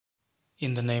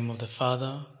In the name of the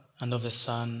Father, and of the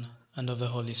Son, and of the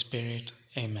Holy Spirit.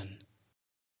 Amen.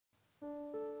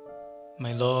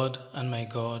 My Lord and my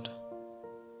God,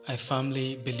 I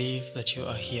firmly believe that you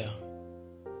are here,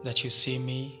 that you see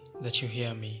me, that you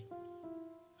hear me.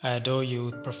 I adore you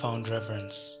with profound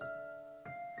reverence.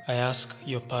 I ask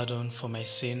your pardon for my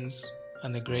sins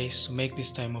and the grace to make this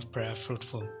time of prayer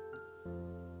fruitful.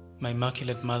 My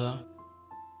Immaculate Mother,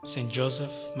 Saint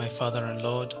Joseph, my Father and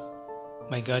Lord,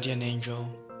 my guardian angel,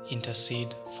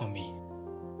 intercede for me.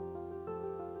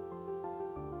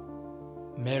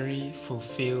 Mary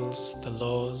fulfills the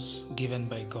laws given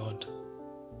by God.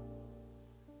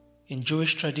 In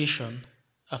Jewish tradition,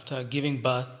 after giving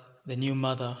birth, the new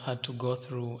mother had to go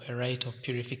through a rite of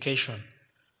purification.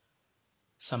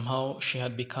 Somehow she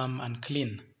had become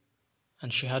unclean,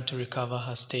 and she had to recover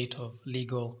her state of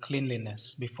legal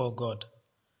cleanliness before God.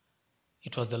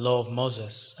 It was the law of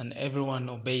Moses, and everyone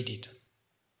obeyed it.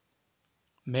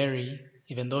 Mary,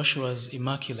 even though she was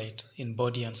immaculate in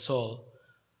body and soul,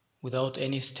 without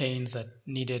any stains that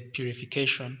needed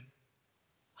purification,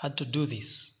 had to do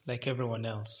this like everyone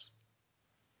else.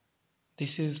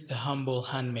 This is the humble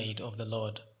handmaid of the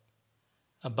Lord,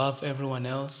 above everyone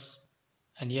else,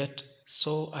 and yet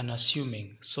so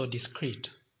unassuming, so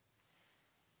discreet.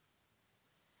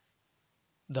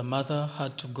 The mother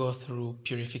had to go through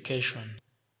purification,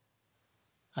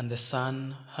 and the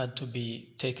son had to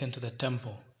be taken to the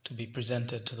temple to be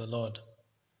presented to the Lord.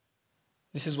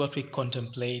 This is what we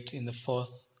contemplate in the fourth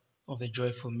of the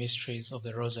joyful mysteries of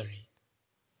the Rosary.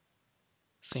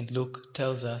 St. Luke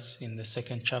tells us in the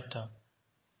second chapter,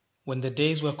 when the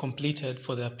days were completed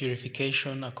for their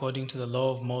purification according to the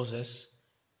law of Moses,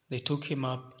 they took him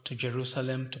up to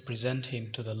Jerusalem to present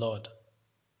him to the Lord.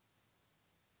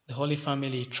 The Holy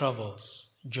Family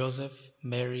travels, Joseph,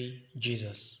 Mary,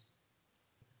 Jesus.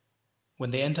 When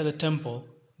they enter the temple,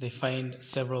 they find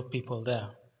several people there,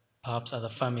 perhaps other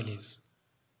families,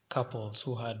 couples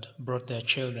who had brought their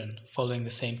children following the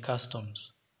same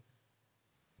customs.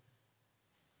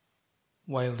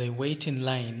 While they wait in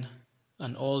line,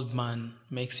 an old man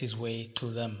makes his way to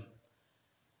them.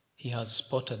 He has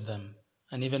spotted them,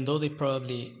 and even though they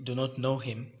probably do not know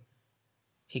him,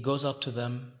 he goes up to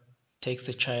them, takes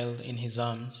the child in his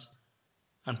arms,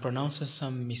 and pronounces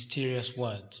some mysterious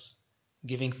words,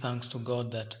 giving thanks to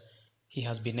God that he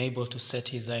has been able to set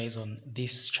his eyes on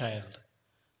this child,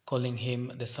 calling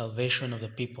him the salvation of the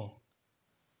people.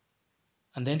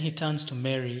 And then he turns to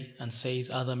Mary and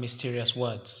says other mysterious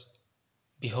words.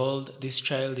 Behold, this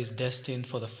child is destined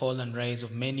for the fall and rise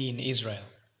of many in Israel,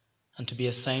 and to be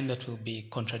a sign that will be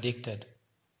contradicted,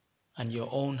 and your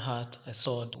own heart a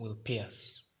sword will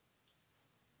pierce.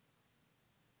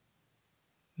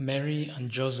 Mary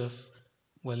and Joseph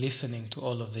were listening to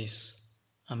all of this,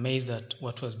 amazed at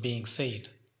what was being said.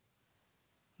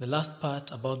 The last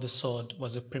part about the sword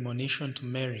was a premonition to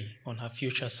Mary on her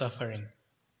future suffering.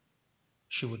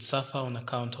 She would suffer on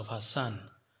account of her son,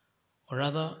 or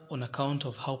rather on account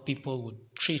of how people would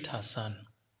treat her son.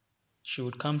 She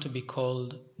would come to be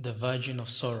called the Virgin of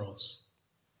Sorrows.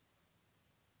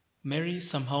 Mary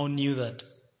somehow knew that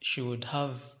she would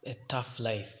have a tough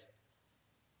life,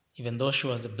 even though she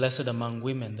was the blessed among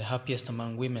women, the happiest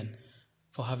among women,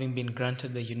 for having been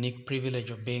granted the unique privilege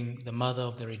of being the mother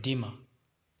of the Redeemer.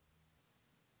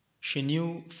 She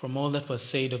knew from all that was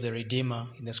said of the Redeemer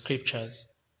in the Scriptures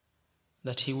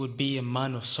that he would be a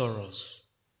man of sorrows.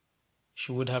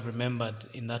 She would have remembered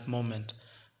in that moment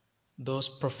those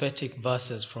prophetic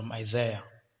verses from Isaiah.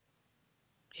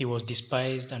 He was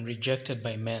despised and rejected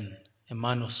by men, a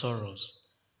man of sorrows,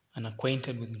 and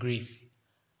acquainted with grief,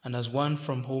 and as one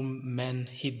from whom men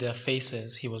hid their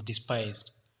faces he was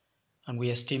despised, and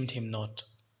we esteemed him not.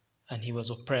 And he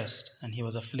was oppressed, and he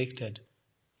was afflicted,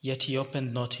 yet he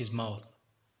opened not his mouth.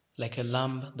 Like a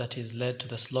lamb that is led to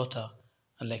the slaughter,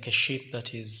 and like a sheep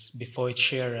that is before its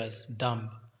shearers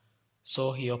dumb,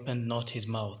 so he opened not his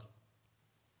mouth.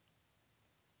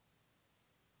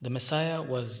 The Messiah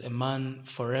was a man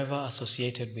forever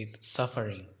associated with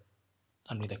suffering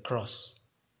and with the cross.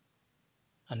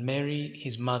 And Mary,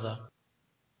 his mother,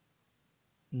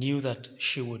 knew that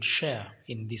she would share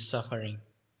in this suffering.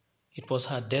 It was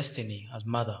her destiny as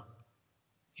mother.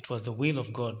 It was the will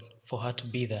of God for her to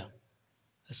be there.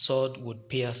 A sword would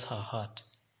pierce her heart.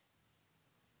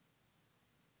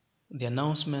 The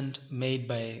announcement made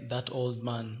by that old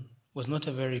man was not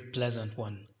a very pleasant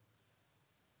one.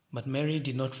 But Mary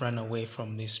did not run away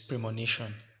from this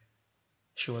premonition.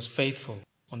 She was faithful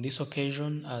on this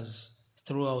occasion as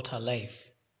throughout her life.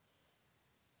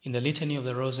 In the Litany of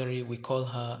the Rosary, we call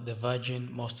her the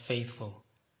Virgin most faithful,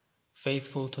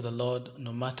 faithful to the Lord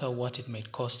no matter what it may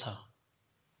cost her.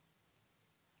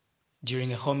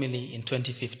 During a homily in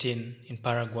 2015 in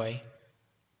Paraguay,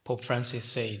 Pope Francis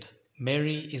said,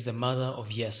 "Mary is the mother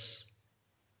of yes.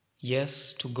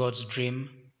 Yes to God's dream,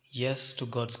 yes to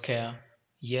God's care,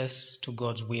 yes to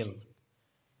God's will."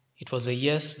 It was a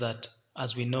yes that,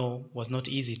 as we know, was not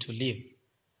easy to live,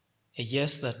 a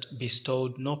yes that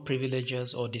bestowed no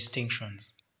privileges or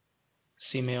distinctions.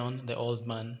 Simeon, the old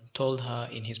man, told her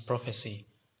in his prophecy,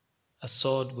 "A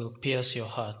sword will pierce your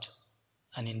heart,"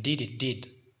 and indeed it did.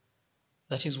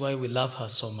 That is why we love her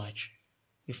so much.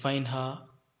 We find her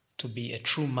to be a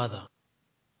true mother,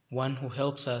 one who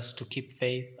helps us to keep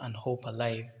faith and hope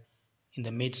alive in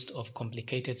the midst of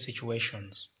complicated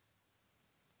situations.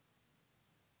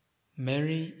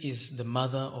 Mary is the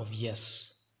mother of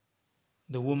yes,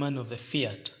 the woman of the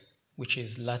fiat, which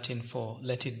is Latin for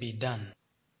 "let it be done."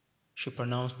 She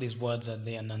pronounced these words at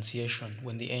the Annunciation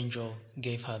when the angel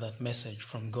gave her that message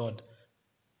from God.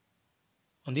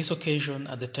 On this occasion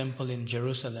at the temple in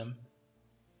Jerusalem,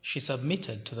 she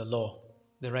submitted to the law,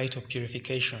 the rite of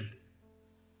purification,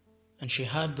 and she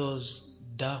heard those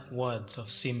dark words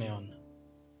of Simeon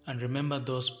and remembered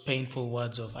those painful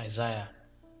words of Isaiah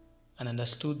and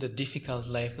understood the difficult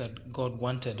life that God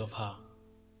wanted of her.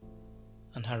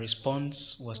 And her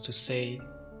response was to say,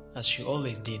 as she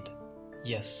always did,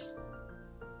 yes.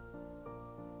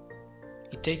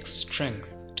 It takes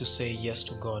strength to say yes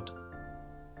to God.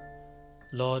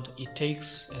 Lord, it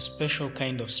takes a special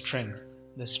kind of strength,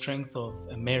 the strength of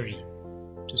a Mary,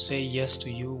 to say yes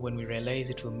to you when we realize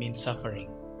it will mean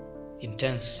suffering,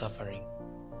 intense suffering,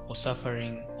 or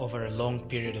suffering over a long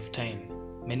period of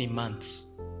time, many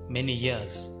months, many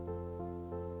years.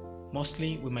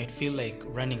 Mostly we might feel like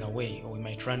running away, or we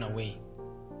might run away.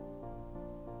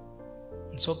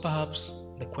 And so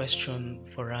perhaps the question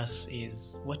for us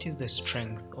is, what is the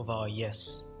strength of our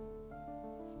yes?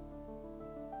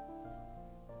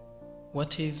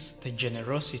 What is the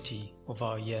generosity of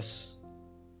our yes?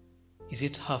 Is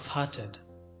it half-hearted?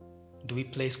 Do we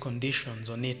place conditions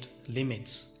on it,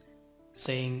 limits,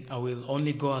 saying, "I will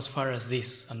only go as far as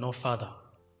this and no further"?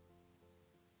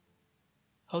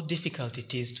 How difficult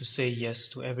it is to say yes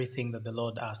to everything that the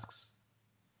Lord asks,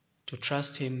 to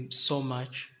trust Him so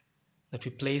much that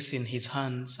we place in His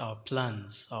hands our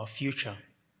plans, our future,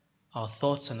 our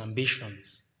thoughts and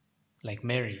ambitions, like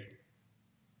Mary.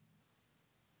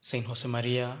 Saint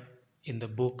Josemaria, in the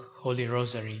book Holy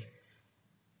Rosary,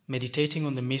 meditating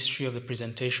on the mystery of the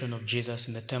presentation of Jesus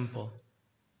in the temple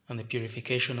and the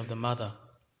purification of the Mother,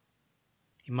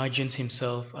 imagines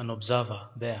himself an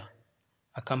observer there,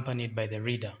 accompanied by the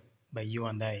reader, by you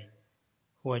and I,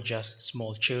 who are just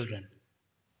small children.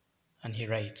 And he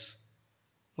writes,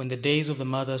 "When the days of the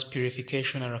mother's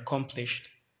purification are accomplished,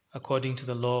 according to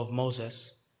the law of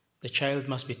Moses, the child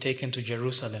must be taken to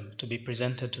Jerusalem to be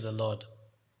presented to the Lord.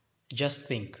 Just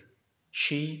think,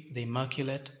 she, the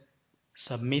Immaculate,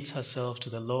 submits herself to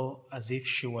the law as if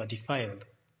she were defiled.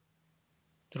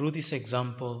 Through this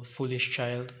example, foolish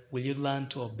child, will you learn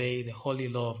to obey the holy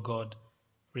law of God,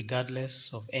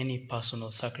 regardless of any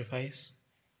personal sacrifice?"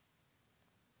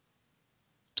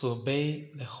 To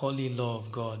obey the holy law of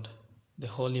God, the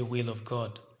holy will of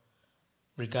God,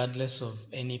 regardless of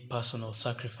any personal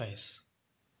sacrifice.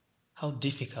 How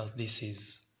difficult this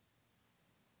is.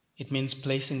 It means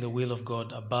placing the will of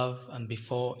God above and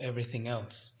before everything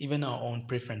else, even our own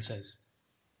preferences.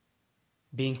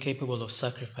 Being capable of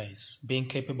sacrifice, being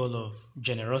capable of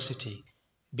generosity,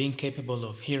 being capable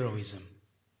of heroism.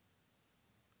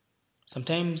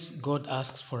 Sometimes God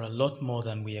asks for a lot more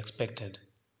than we expected,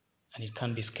 and it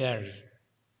can be scary.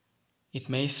 It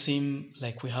may seem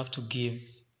like we have to give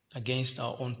against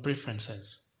our own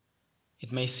preferences.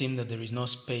 It may seem that there is no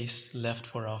space left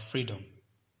for our freedom.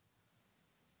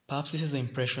 Perhaps this is the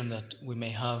impression that we may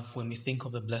have when we think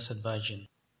of the Blessed Virgin,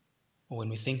 or when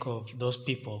we think of those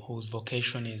people whose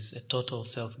vocation is a total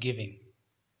self-giving.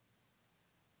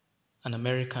 An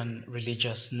American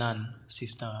religious nun,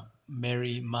 Sister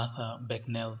Mary Martha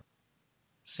Becknell,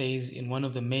 says in one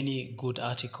of the many good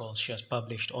articles she has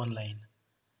published online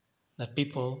that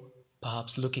people,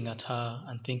 perhaps looking at her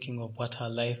and thinking of what her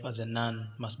life as a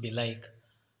nun must be like,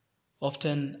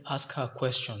 often ask her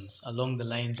questions along the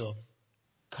lines of,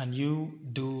 "Can you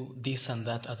do this and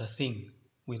that other thing?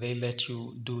 Will they let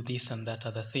you do this and that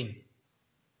other thing?"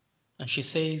 And she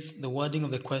says the wording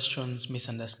of the questions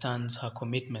misunderstands her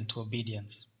commitment to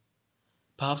obedience.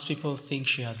 Perhaps people think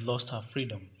she has lost her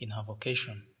freedom in her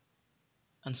vocation.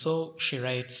 And so she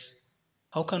writes,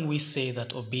 "How can we say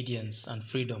that obedience and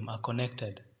freedom are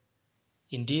connected?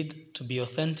 Indeed, to be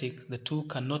authentic, the two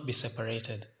cannot be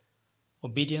separated.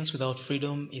 Obedience without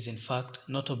freedom is in fact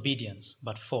not obedience,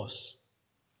 but force."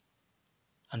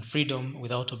 and freedom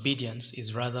without obedience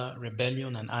is rather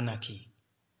rebellion and anarchy.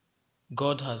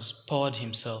 God has poured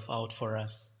himself out for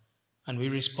us, and we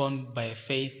respond by a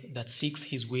faith that seeks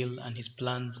his will and his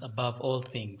plans above all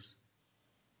things.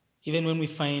 Even when we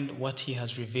find what he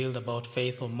has revealed about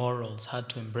faith or morals hard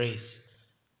to embrace,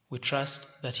 we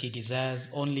trust that he desires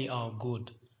only our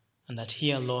good and that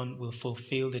he alone will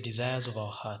fulfill the desires of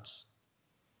our hearts.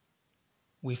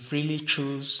 We freely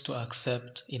choose to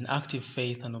accept in active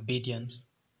faith and obedience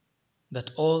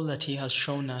that all that he has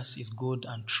shown us is good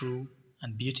and true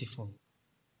and beautiful.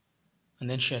 And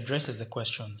then she addresses the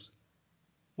questions.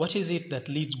 What is it that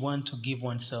leads one to give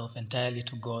oneself entirely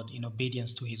to God in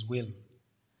obedience to his will?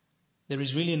 There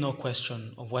is really no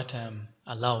question of what I am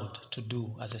allowed to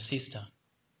do as a sister.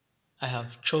 I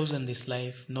have chosen this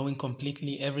life knowing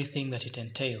completely everything that it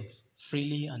entails,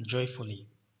 freely and joyfully.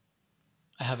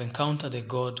 I have encountered a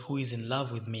God who is in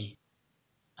love with me,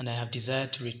 and I have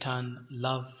desired to return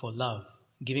love for love,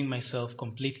 giving myself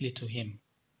completely to him.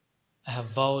 I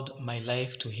have vowed my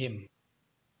life to him,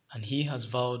 and he has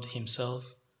vowed himself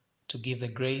to give the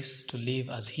grace to live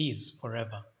as his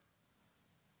forever.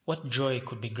 What joy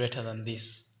could be greater than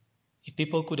this? If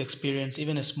people could experience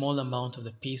even a small amount of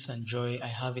the peace and joy I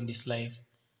have in this life,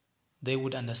 they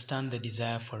would understand the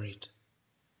desire for it.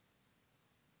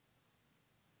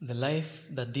 The life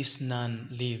that this nun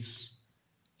lives,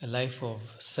 a life of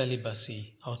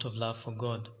celibacy out of love for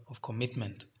God, of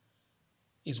commitment,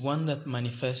 is one that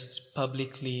manifests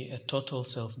publicly a total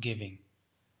self-giving,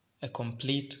 a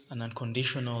complete and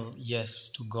unconditional yes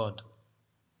to God,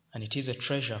 and it is a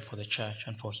treasure for the Church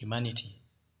and for humanity.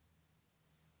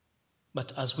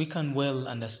 But as we can well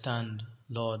understand,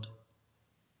 Lord,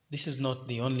 this is not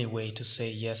the only way to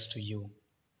say yes to you,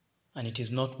 and it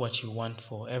is not what you want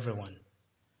for everyone.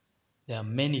 There are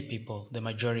many people, the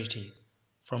majority,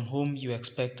 from whom you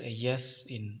expect a yes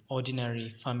in ordinary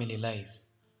family life,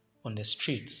 on the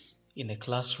streets, in the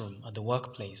classroom, at the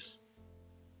workplace.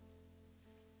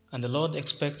 And the Lord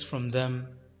expects from them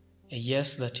a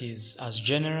yes that is as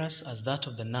generous as that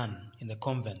of the nun in the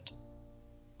convent,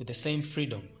 with the same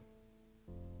freedom.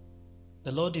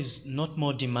 The Lord is not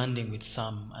more demanding with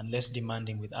some and less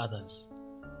demanding with others.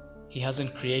 He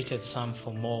hasn't created some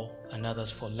for more and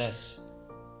others for less.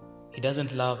 He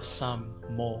doesn't love some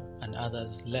more and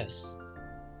others less.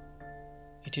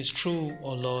 It is true,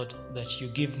 O Lord, that you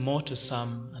give more to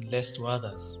some and less to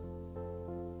others,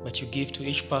 but you give to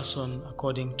each person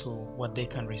according to what they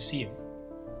can receive,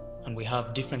 and we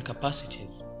have different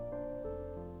capacities.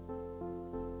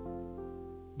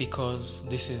 Because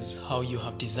this is how you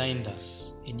have designed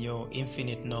us in your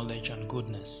infinite knowledge and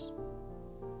goodness.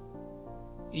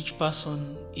 Each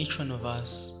person, each one of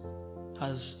us,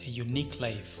 has a unique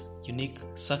life, unique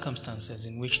circumstances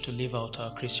in which to live out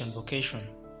our Christian vocation.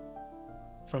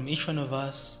 From each one of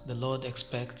us, the Lord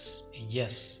expects a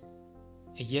yes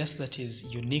that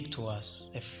is unique to us,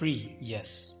 a free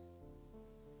yes.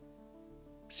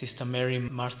 Sister Mary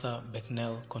Martha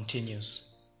Becknell continues,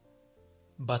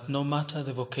 but no matter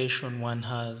the vocation one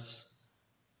has,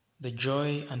 the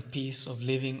joy and peace of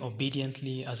living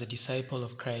obediently as a disciple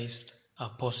of Christ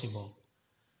are possible.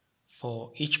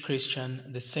 For each Christian,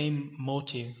 the same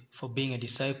motive for being a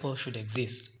disciple should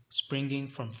exist, springing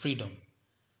from freedom.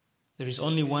 There is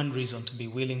only one reason to be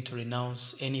willing to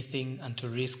renounce anything and to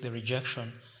risk the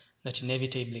rejection that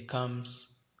inevitably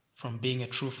comes from being a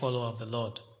true follower of the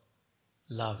Lord: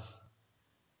 love.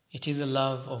 It is a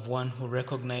love of one who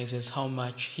recognizes how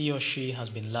much he or she has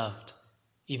been loved,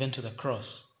 even to the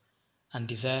cross, and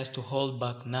desires to hold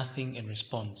back nothing in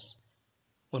response.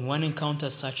 When one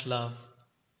encounters such love,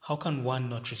 how can one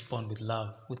not respond with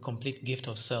love, with complete gift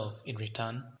of self in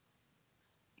return?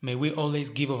 May we always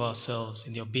give of ourselves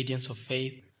in the obedience of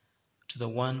faith to the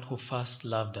one who first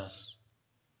loved us.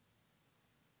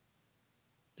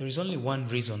 There is only one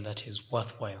reason that is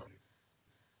worthwhile.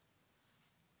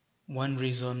 One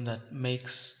reason that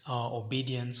makes our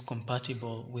obedience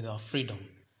compatible with our freedom,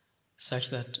 such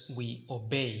that we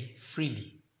obey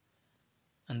freely.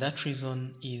 And that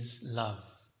reason is love.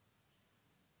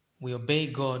 We obey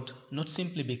God not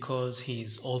simply because He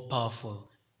is all-powerful,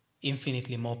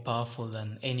 infinitely more powerful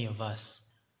than any of us,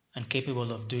 and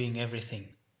capable of doing everything.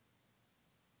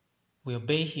 We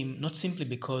obey Him not simply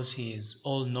because He is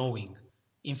all-knowing,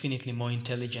 infinitely more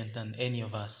intelligent than any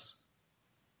of us.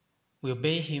 We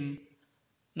obey Him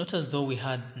not as though we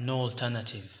had no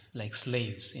alternative, like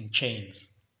slaves in chains,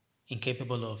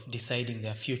 incapable of deciding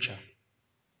their future.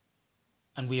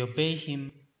 And we obey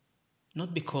Him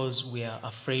not because we are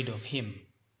afraid of Him,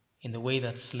 in the way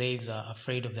that slaves are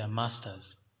afraid of their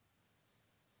masters.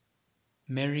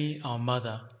 Mary, our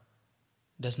mother,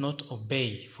 does not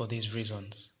obey for these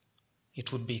reasons,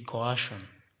 it would be coercion,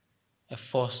 a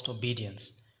forced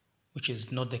obedience, which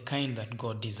is not the kind that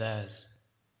God desires.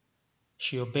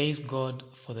 She obeys God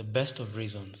for the best of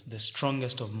reasons, the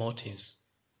strongest of motives,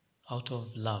 out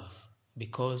of love,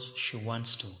 because she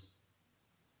wants to.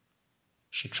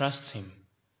 She trusts Him,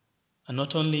 and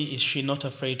not only is she not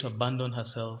afraid to abandon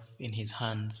herself in His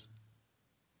hands,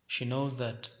 she knows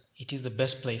that it is the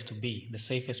best place to be, the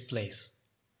safest place,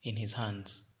 in His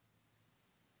hands.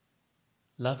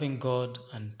 Loving God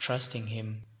and trusting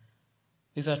Him,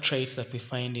 these are traits that we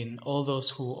find in all those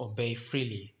who obey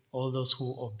freely, all those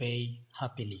who obey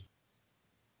happily.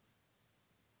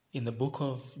 In the book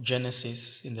of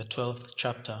Genesis, in the 12th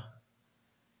chapter,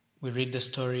 we read the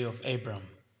story of Abram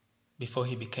before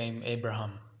he became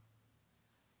Abraham.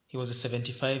 He was a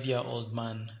 75-year-old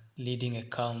man leading a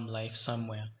calm life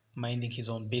somewhere, minding his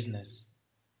own business.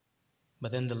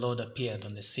 But then the Lord appeared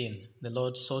on the scene. The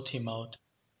Lord sought him out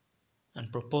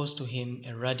and proposed to him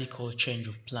a radical change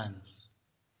of plans.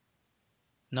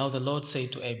 Now the Lord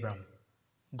said to Abram,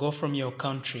 "Go from your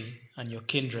country and your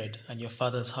kindred and your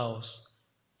father's house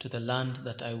to the land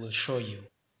that I will show you.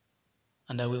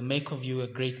 And I will make of you a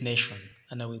great nation,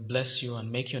 and I will bless you and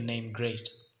make your name great,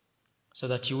 so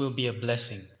that you will be a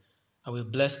blessing. I will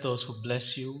bless those who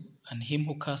bless you, and him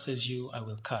who curses you I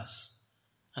will curse.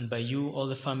 And by you all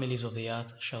the families of the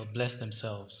earth shall bless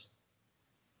themselves."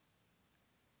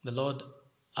 The Lord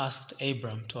asked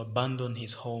Abram to abandon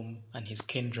his home and his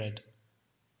kindred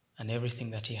and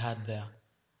everything that he had there,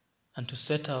 and to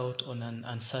set out on an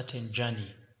uncertain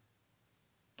journey,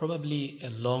 probably a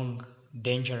long,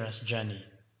 dangerous journey.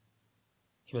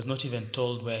 He was not even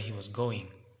told where he was going,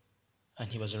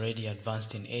 and he was already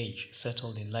advanced in age,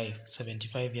 settled in life,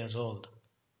 75 years old.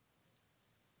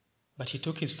 But he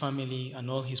took his family and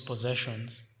all his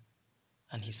possessions,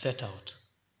 and he set out.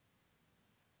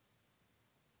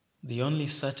 The only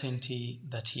certainty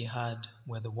that he had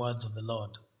were the words of the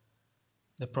Lord,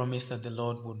 the promise that the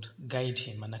Lord would guide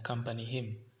him and accompany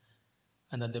him,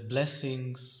 and that the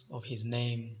blessings of his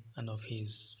name and of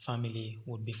his family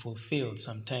would be fulfilled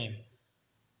sometime,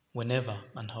 whenever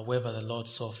and however the Lord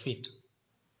saw fit.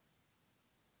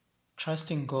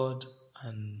 Trusting God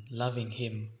and loving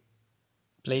Him,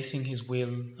 placing His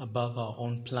will above our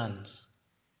own plans.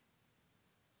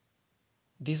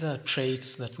 These are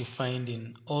traits that we find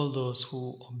in all those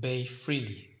who obey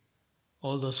freely,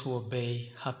 all those who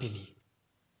obey happily.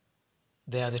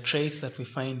 They are the traits that we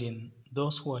find in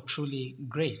those who are truly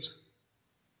great.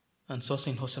 And so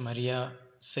St. Josemaria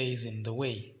says in The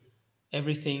Way,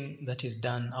 everything that is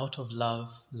done out of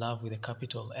love, love with a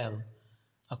capital L,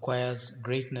 acquires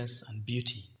greatness and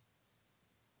beauty.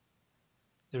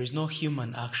 There is no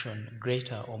human action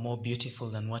greater or more beautiful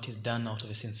than what is done out of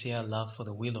a sincere love for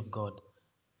the will of God,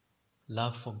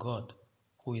 love for God,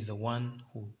 who is the one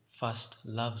who first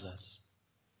loves us.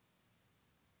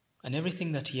 And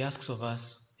everything that He asks of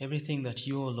us, everything that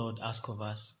you, O Lord, ask of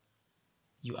us,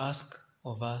 you ask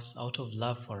of us out of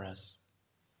love for us.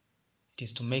 It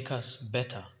is to make us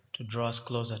better, to draw us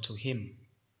closer to Him,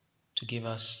 to give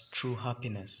us true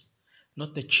happiness,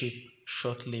 not the cheap,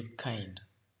 short-lived kind,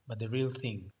 but the real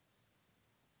thing.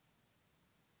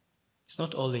 It's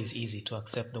not always easy to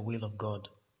accept the will of God.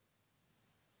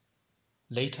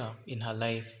 Later in her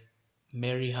life,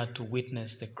 Mary had to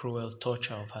witness the cruel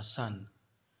torture of her son.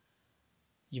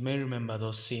 You may remember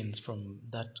those scenes from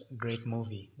that great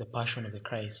movie, The Passion of the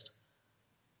Christ,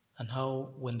 and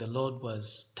how when the Lord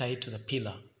was tied to the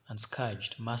pillar and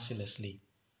scourged mercilessly,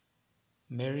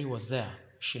 Mary was there.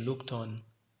 She looked on,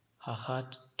 her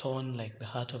heart torn like the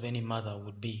heart of any mother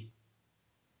would be.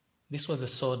 This was the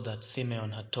sword that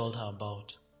Simeon had told her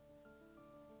about.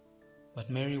 But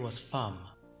Mary was firm.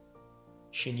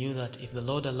 She knew that if the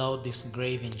Lord allowed this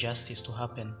grave injustice to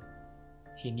happen,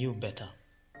 He knew better.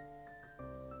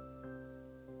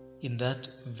 In that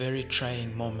very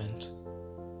trying moment,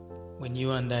 when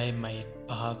you and I might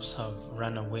perhaps have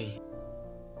run away,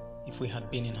 if we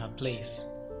had been in her place,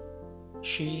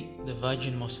 she, the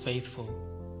Virgin most faithful,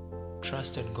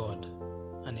 trusted God,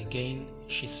 and again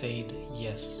she said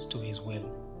yes to His will.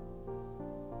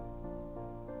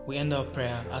 We end our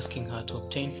prayer asking her to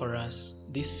obtain for us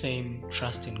this same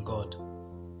trust in God,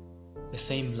 the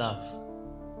same love,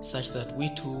 such that we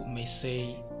too may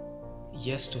say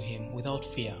yes to Him without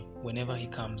fear whenever He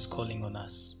comes calling on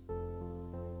us.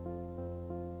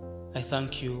 I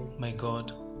thank you, my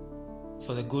God,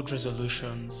 for the good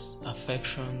resolutions,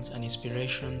 affections, and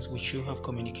inspirations which you have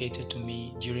communicated to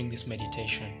me during this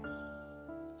meditation.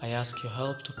 I ask your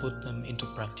help to put them into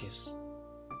practice.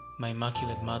 My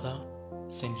Immaculate Mother,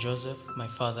 Saint Joseph, my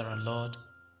Father and Lord,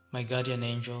 my guardian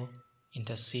angel,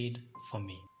 intercede for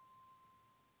me.